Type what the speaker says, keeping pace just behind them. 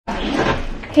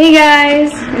Hey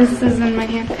guys, this is in my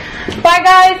hand. Bye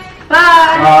guys.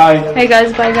 Bye. Bye. Hey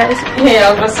guys, bye guys. Yeah,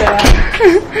 I was gonna say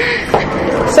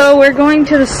that. So we're going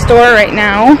to the store right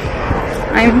now.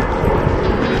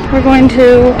 We're going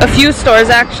to a few stores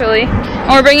actually. And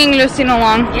we're bringing Lucine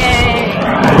along. Yay.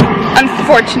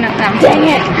 Unfortunate now. Dang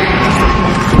it.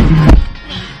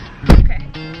 Okay.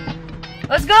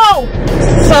 Let's go.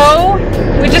 So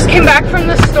we just came back from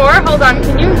the store. Hold on,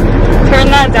 can you turn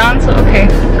that down? So okay,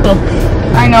 cool.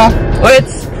 I know.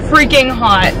 It's freaking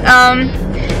hot.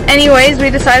 Anyways, we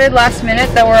decided last minute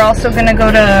that we're also gonna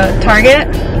go to Target.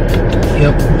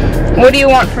 Yep. What do you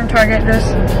want from Target,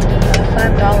 Just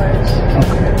 $5.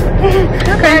 Okay.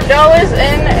 $5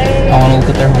 in a... I want to look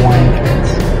at their Hawaiian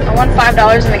shirts. I want $5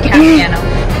 in the cat piano.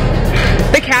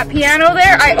 The cat piano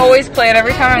there? I always play it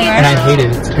every time I'm there. And I hate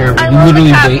it. It's terrible. I You love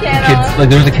literally the cat wait piano. for kids. Like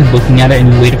there's a kid looking at it, and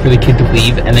you waited for the kid to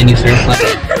leave, and then you start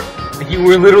playing. Like you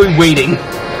were literally waiting.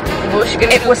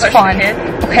 It was fun.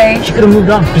 Okay. She could have moved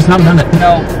on, just not done it.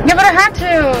 No. Yeah, but I had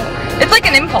to. It's like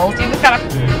an impulse. You just gotta.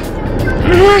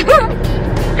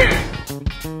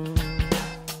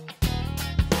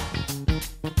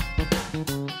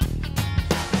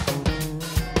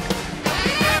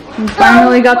 We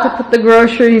finally got to put the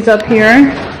groceries up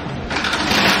here.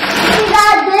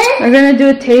 We're gonna do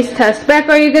a taste test. Beck,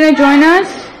 are you gonna join us?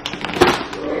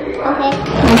 Okay.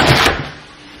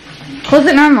 Close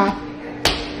it normal.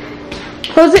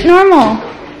 Close it normal.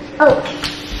 Oh.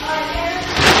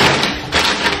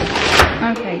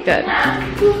 Okay, good.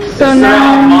 So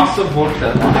now.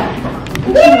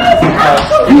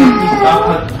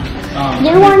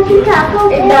 You want to taco?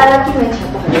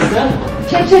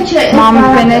 Mom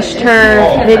finished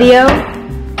her video,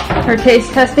 her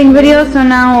taste testing video, so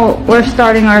now we're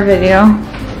starting our video,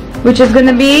 which is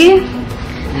gonna be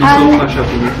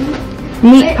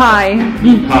meat pie.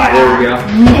 Meat pie, there we go.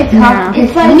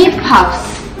 It's like meat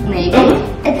puffs, maybe.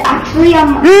 It's actually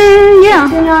Yeah.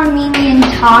 it's an Armenian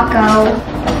taco.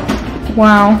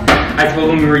 Wow. I told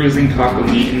him we were using taco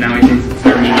meat, and now he thinks it's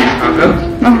Armenian taco.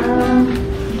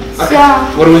 So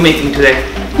What are we making today?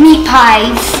 meat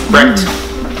pies. Right.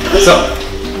 So,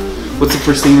 what's the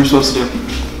first thing we're supposed to do?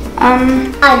 I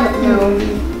don't know.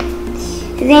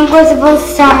 I think we're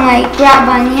supposed to like grab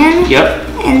onion Yep.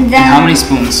 and then How many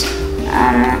spoons?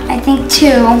 I think 2.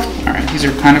 Alright, these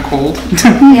are kind of cold.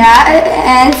 Yeah,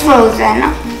 and frozen.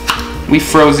 We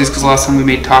froze these because last time we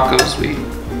made tacos, we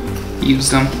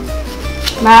used them.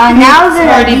 Well, now It's they're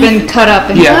already been cut up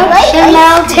and Yeah. they're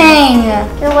melting.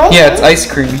 Yeah, it's ice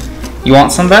cream. You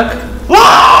want some, Beck?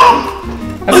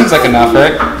 That seems like enough,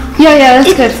 right? Yeah,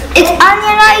 that's good. It's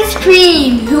onion ice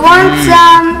cream. Who wants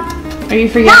some? Are you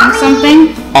forgetting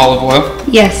something? Olive oil.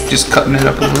 Yes. Just cutting it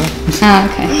up a little. Oh,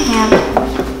 okay. Yeah.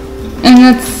 And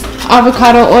that's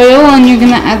avocado oil, and you're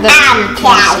gonna add that to your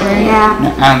toast, right?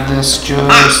 Yeah. Add this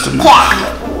just enough.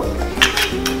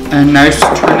 And now you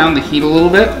just turn down the heat a little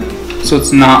bit, so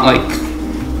it's not like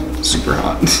super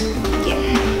hot.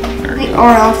 There we go.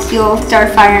 Or else you'll start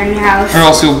a fire in your house. Or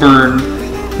else you'll burn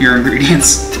your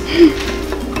ingredients.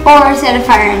 Or set a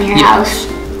fire in your house.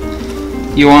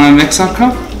 You want to mix that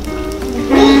cup?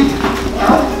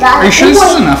 Are you sure this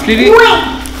is enough, Didi?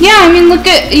 Yeah, I mean, look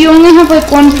at, you only have like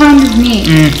 1 pound of meat.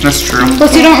 That's true.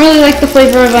 Plus, you don't really like the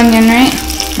flavor of onion, right?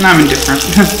 No, I'm indifferent.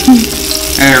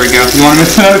 There we go. You want to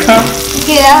mix another cup?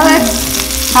 Yeah, let's.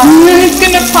 It's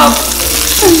gonna pop.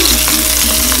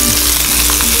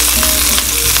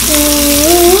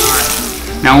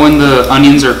 Now when the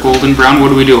onions are golden brown, what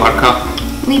do we do, Arqa?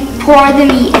 We pour the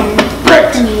meat in.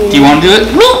 Put the meat in. Do you want to do it?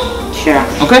 Me? Sure.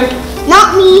 Okay.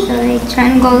 Not me. So they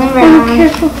turn golden brown.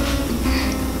 Careful.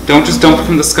 Don't just dump it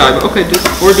from the sky, but okay, do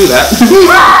that.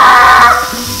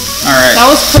 Alright. That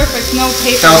was perfect. No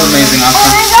paper. That was amazing, Oh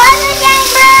Arqa. my god, it's getting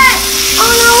burnt! Oh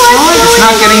no, what's It's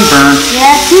not getting burnt.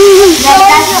 Yes.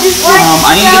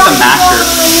 I need to get the masher.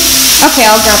 Okay,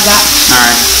 I'll grab that.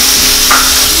 Alright.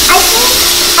 I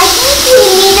think we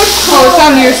need a Oh, it's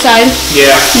on your side.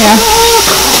 Yeah. Yeah.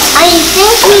 I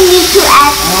think we need to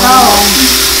add salt.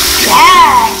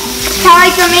 Yeah. It's kind of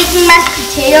like we're making mashed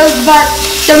potatoes, but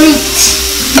the meat.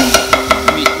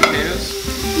 Meat potatoes?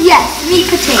 Yes, meat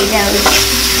potatoes.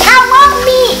 I want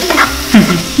meat.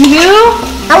 You?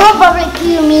 I want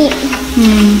barbecue meat.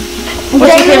 What's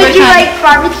your favorite Would you kind? like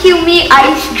barbecue meat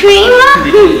ice cream?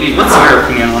 What's your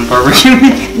opinion on barbecue?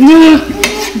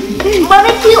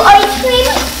 Barbecue ice cream?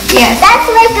 Yes. That's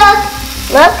like a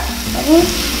look.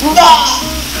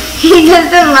 He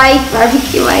doesn't like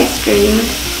barbecue ice cream.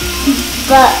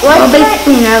 But what's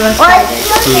basically nervous. What's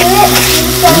your favorite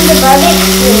piece of the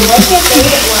barbecue? What's your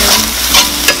favorite one?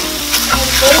 My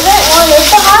favorite one is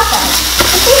the hot dog.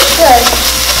 It tastes good.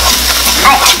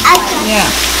 Yeah.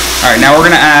 All right, now we're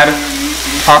gonna add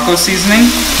taco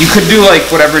seasoning. You could do like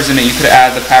whatever's in it. You could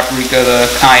add the paprika, the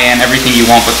cayenne, everything you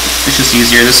want, but it's just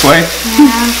easier this way.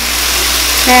 Yeah.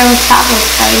 There was taco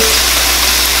spice.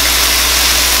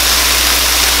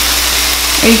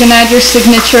 Are you gonna add your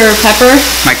signature pepper?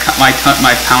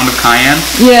 My pound of cayenne.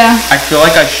 Yeah. I feel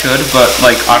like I should, but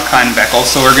like Arqa and Beck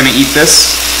also are gonna eat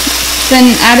this.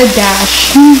 Then add a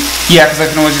dash. Yeah, because I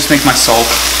can always just make my salt.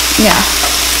 Yeah.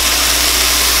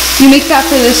 You make that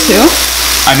for this too?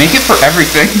 I make it for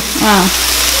everything. Wow.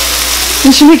 You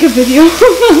should make a video.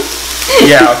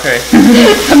 Yeah, okay.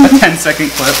 A 10-second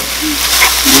clip.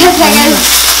 10 seconds.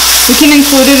 We can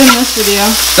include it in this video.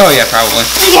 Oh yeah, probably.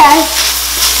 Yes.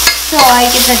 So I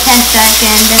get the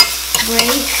 10-second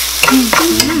break.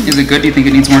 Is it good? Do you think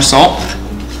it needs more salt?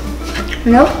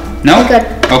 Nope. No? It's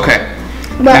good. Okay.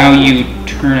 But Now you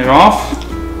turn it off.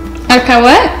 Okay,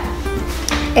 what?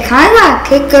 it kind of got a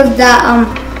kick of that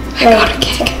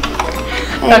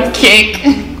A kick.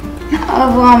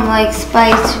 like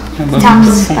spice, I love taco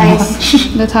it so spice.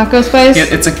 much. The taco spice? Yeah,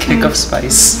 it's a kick of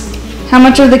spice. How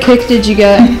much of the kick did you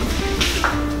get?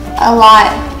 A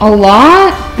lot. A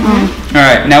lot?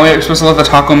 Alright, now we're supposed to let the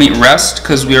taco meat rest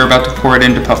because we are about to pour it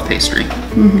into puff pastry.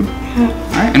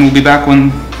 Alright, and we'll be back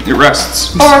when it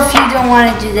rests. Or if you don't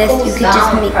want to do this, you could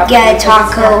just get a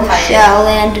taco shell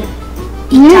and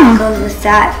eat tacos with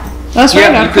that. That's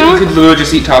right, Yeah, you Arqa. could literally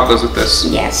just eat tacos with this.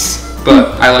 Yes.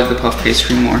 But I like the puff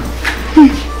pastry more.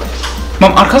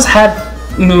 Mom, Arqa's had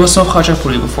muso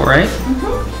khachapuri before, right?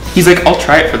 He's like, I'll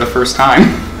try it for the first time.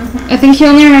 I think he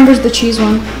only remembers the cheese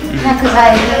one. Yeah, because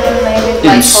I haven't made it In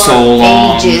like so for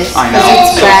long. ages. I know, Because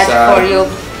it's it's so bad sad. for you.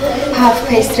 Puff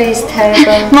pastry is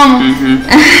terrible. Mama.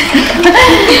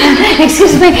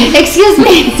 Excuse me.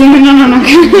 No.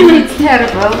 It's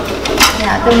terrible.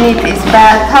 Yeah, the meat is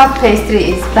bad. Puff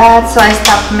pastry is bad, so I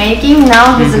stopped making.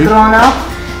 Now he's grown up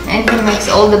and he makes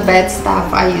all the bad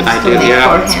stuff I used I to did, make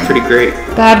yeah. for It's him. pretty great.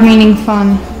 Bad meaning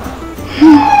fun.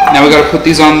 Now we gotta put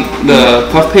these on the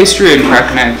puff pastry and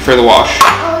crack an egg for the wash.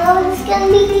 Oh, it's gonna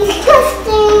be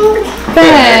disgusting.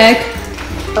 Beck.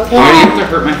 Why do you have to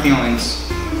hurt my feelings?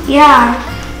 Yeah.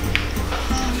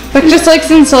 Beck just likes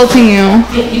insulting you.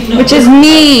 Which is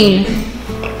mean.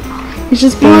 He's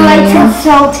just Who bullying likes you.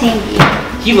 insulting you?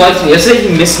 He liked me. Yesterday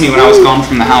he missed me when I was gone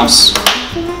from the house.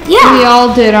 We Yeah.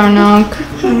 all did, Arnak.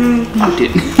 I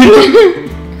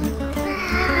didn't.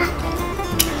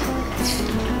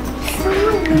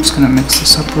 I'm just gonna mix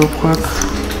this up real quick.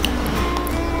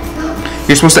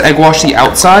 You're supposed to egg wash the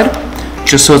outside,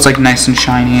 just so it's like nice and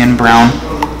shiny and brown.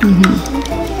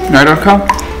 Right, Arqa?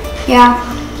 Yeah.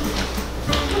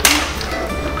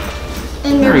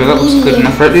 There we go. That was good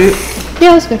enough, right, dude?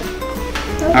 Yeah, that's good.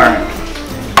 All right.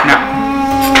 Now,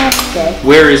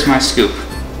 where is my scoop?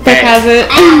 Beck Hey, has it.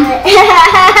 thank you,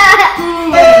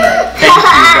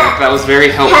 Beck. That was very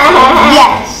helpful.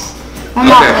 Yes. I'm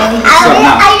not Okay, ready. so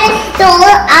now,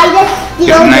 I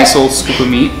get a nice old scoop of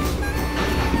meat.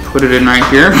 Put it in right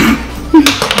here.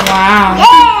 Wow.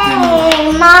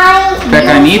 Yay, my. Beck,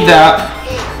 I need that.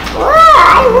 Wow,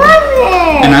 I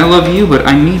love And I love you, but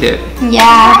I need it. it.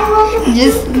 Yeah.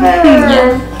 Just.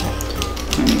 Yeah.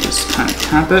 Let me just kind of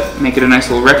tap it, make it a nice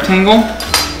little rectangle.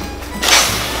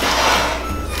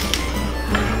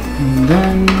 And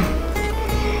then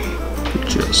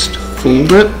just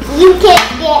fold it. You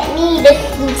can't get me the.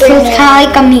 So it's kind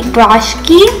of like a meat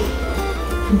broshki.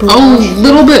 Oh, a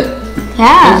little bit. A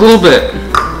Yeah. little bit.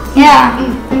 Yeah.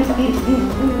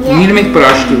 You need to make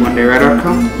barashki one day, right,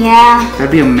 Arqa? Yeah.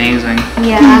 That'd be amazing.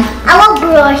 Yeah. I love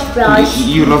brush.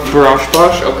 You love barash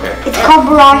bash? Okay. It's called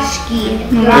broshki.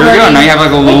 There we go. Now you have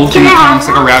like a little thing that looks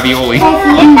like a ravioli.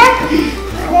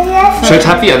 Should I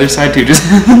tap the other side too? Just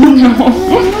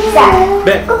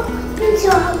Bet.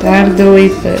 Dad,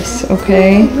 delete this,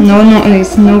 okay? No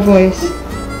noise, no voice.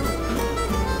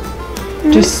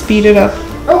 Just speed it up.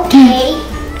 Okay.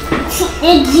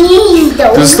 Jeez,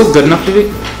 though. Is this still good enough to be?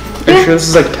 Are you sure this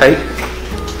is like tight?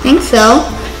 think so.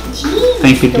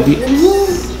 Thank you, Didi.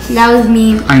 That was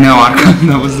me. I know, Arqa.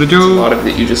 That was the joke. A lot of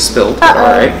it you just spilled.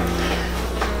 Alright.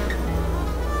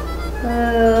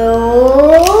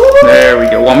 There we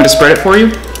go. Want me to spread it for you?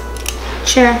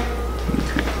 Sure.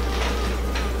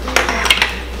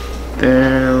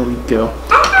 There we go.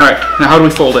 Alright, now how do we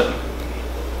fold it?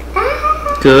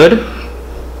 Good.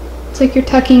 It's like you're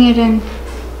tucking it in.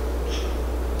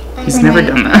 He's never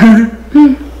done that.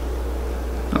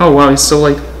 Oh wow, he's so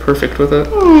like perfect with it.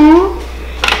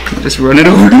 Just run it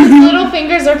over. Little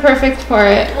fingers are perfect for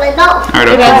it. Alright,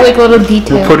 It adds like little we're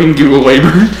detail. putting you to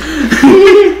labor.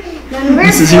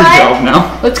 This is your job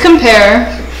now. Let's compare.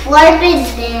 What is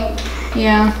it?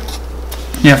 Yeah.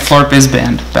 Yeah, Florp is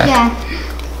banned back. Yeah.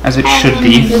 As it should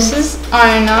be. This is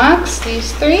Arnak's,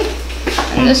 these three.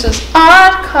 And this is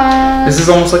Arqa. This is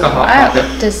almost like a Hot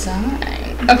Pocket. Design.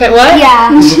 Okay, what? Yeah.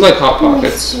 These look like Hot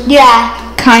Pockets.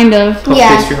 Yeah. Kind of. Puff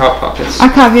Yeah. pastry Hot Pockets.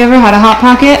 Arqa, have you ever had a Hot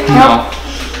Pocket? No.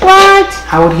 What?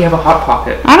 How would he have a Hot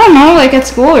Pocket? I don't know, like at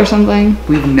school or something.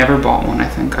 We've never bought one, I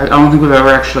think. I don't think we've ever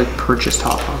actually purchased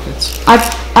Hot Pockets.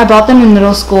 I bought them in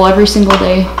middle school every single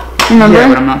day. Remember? Yeah,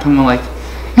 but I'm not talking about like...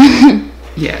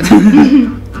 yeah.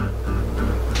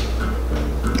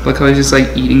 Look how he's just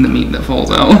like eating the meat that falls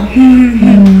out.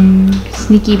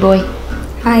 Sneaky boy.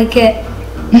 I like it.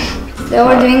 So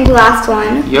we're doing the last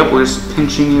one. Yep, we're just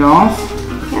pinching it off.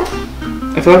 Yeah.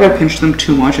 I feel like I pinched them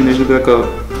too much and there's gonna be like a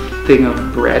thing of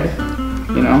bread,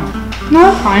 you know?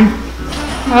 No, fine.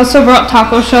 I also brought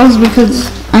taco shells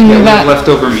because I knew Yeah, we that. have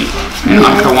leftover meat. And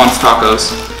Arqa wants tacos.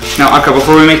 Now, Arqa,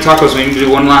 before we make tacos, we need to do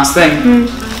one last thing. We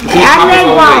can eat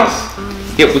tacos while we wait.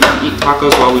 Yep, we can eat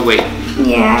tacos while we wait.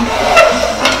 Yeah.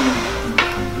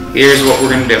 Here's what we're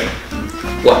gonna do.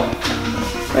 What?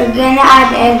 We're gonna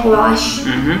add egg wash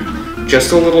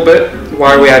Just a little bit.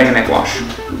 Why are we adding an egg wash?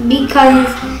 because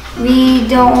we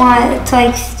don't want it to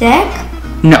like stick.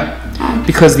 No,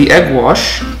 because the egg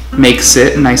wash makes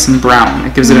it nice and brown.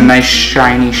 It gives it a nice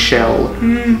shiny shell,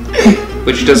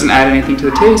 which doesn't add anything to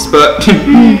the taste, but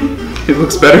it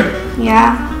looks better.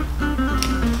 Yeah.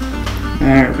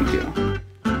 There we go.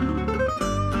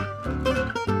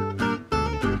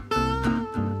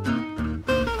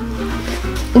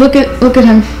 Look at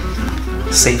him.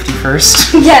 Safety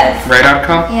first. Yes. Right,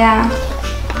 Arqa? Yeah.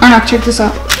 Arnak, check this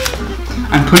out.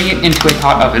 I'm putting it into a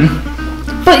hot oven.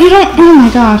 But you don't. Oh my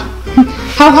god.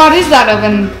 How hot is that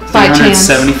oven by chance?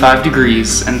 375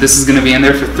 degrees, and this is gonna be in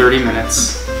there for 30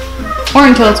 minutes. Or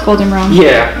until it's golden brown.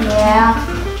 Yeah. Yeah.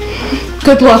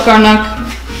 Good luck, Arnak.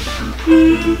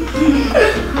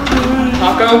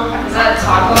 Taco? Is that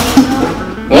taco?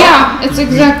 Yeah, it's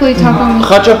exactly taco meat.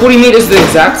 Khachapuri meat is the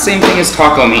exact same thing as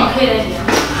taco meat.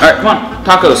 Alright, come on,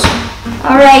 tacos.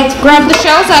 All right. Grab the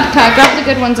shells out of it. Grab the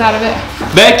good ones out of it.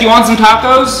 Beck, you want some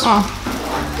tacos? Oh.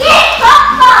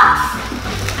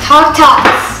 Hot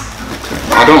tots.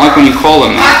 I don't like when you call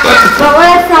them that, but... But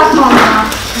let's not call them.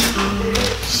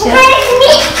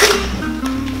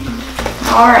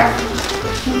 All right.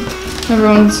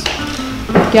 Everyone's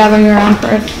gathering around for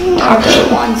it.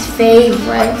 Everyone's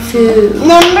favorite food.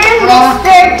 Number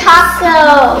Mr.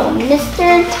 Taco.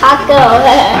 Mr. Taco.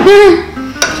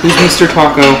 Who's Mr.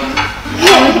 Taco?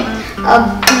 A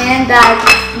man that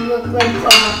looks like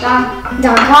a hot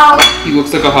dog. He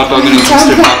looks like a hot dog and he's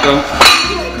Mr. Taco.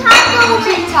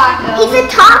 Taco. He's a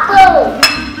taco.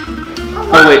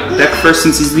 Oh wait, Beck first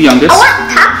since he's the youngest. I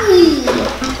want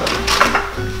taco.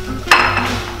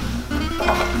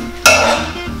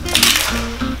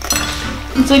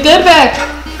 Is it good, Beck?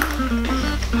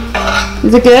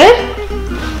 Is it good?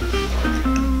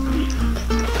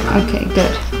 Okay,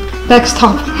 good. Beck's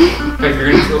top. Beck,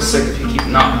 you're gonna feel sick if you keep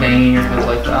not banging your head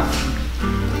like that.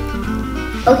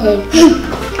 Okay.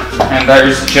 And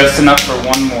there's just enough for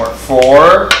one more.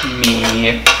 For me.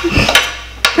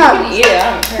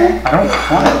 Yeah. I don't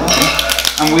want it.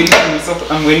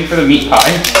 I'm waiting for the meat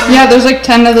pie. Yeah, there's like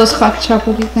 10 of those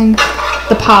khachapuri things.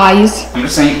 The pies. I'm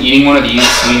just saying eating one of these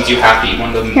means you have to eat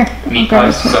one of the Here, meat I'll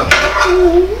grab pies. this So.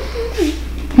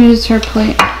 Here's her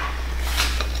plate.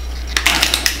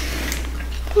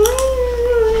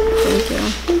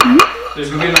 There's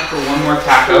gonna be enough for one more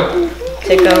taco.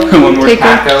 Taco. One more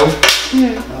taco.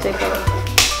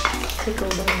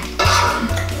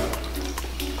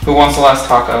 Who wants the last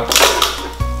taco?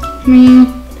 Me.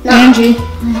 Angie.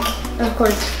 Of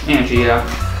course. Angie, yeah.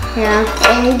 Yeah.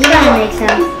 And that makes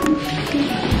sense.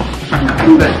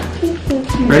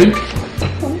 Ready?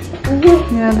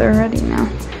 Yeah, they're ready now.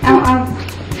 Ow, ow.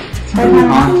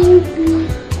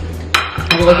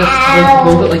 Hold it like this.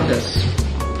 Hold it like this.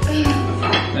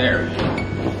 There we go.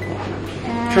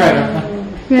 Try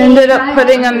it. We ended up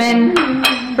putting them in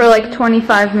for like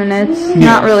 25 minutes.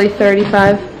 Not really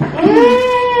 35.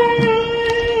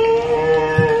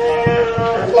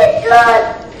 It's good.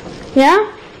 Yeah?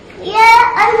 Yeah,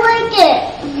 I like it.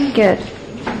 Good.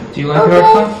 Do you like it,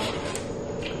 Arqa?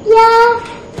 Yeah.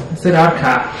 I said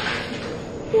Arqa.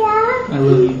 Yeah. I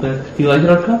love you, Beth. Do you like it,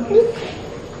 Arqa?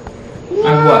 I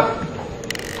what?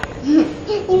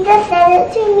 You just said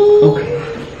it to me. Okay.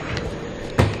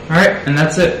 Alright, and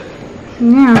that's it.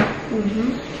 Yeah.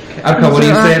 Arqa, what do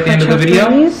you say at the end of the video?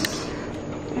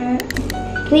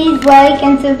 Please like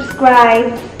and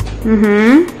subscribe.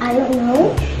 Mm-hmm. I don't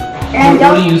know. And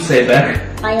What do you say, Beck?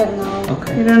 I don't know.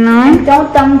 Okay. You don't know?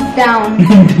 Don't thumbs down.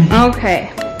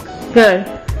 Okay. Good.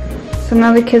 So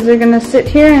now the kids are gonna sit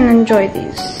here and enjoy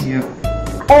these. Yep.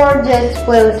 Or just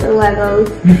play with the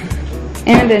Legos.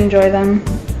 And enjoy them.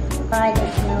 I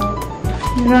don't know.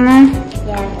 You don't know?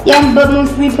 Yeah. Yeah, but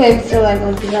mostly play with the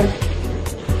Legos because.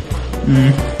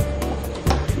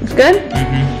 It's good?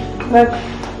 Look.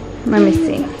 Let me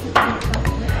see.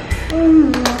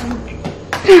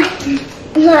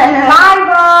 Bye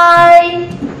bye.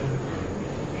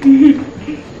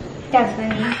 That's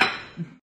funny.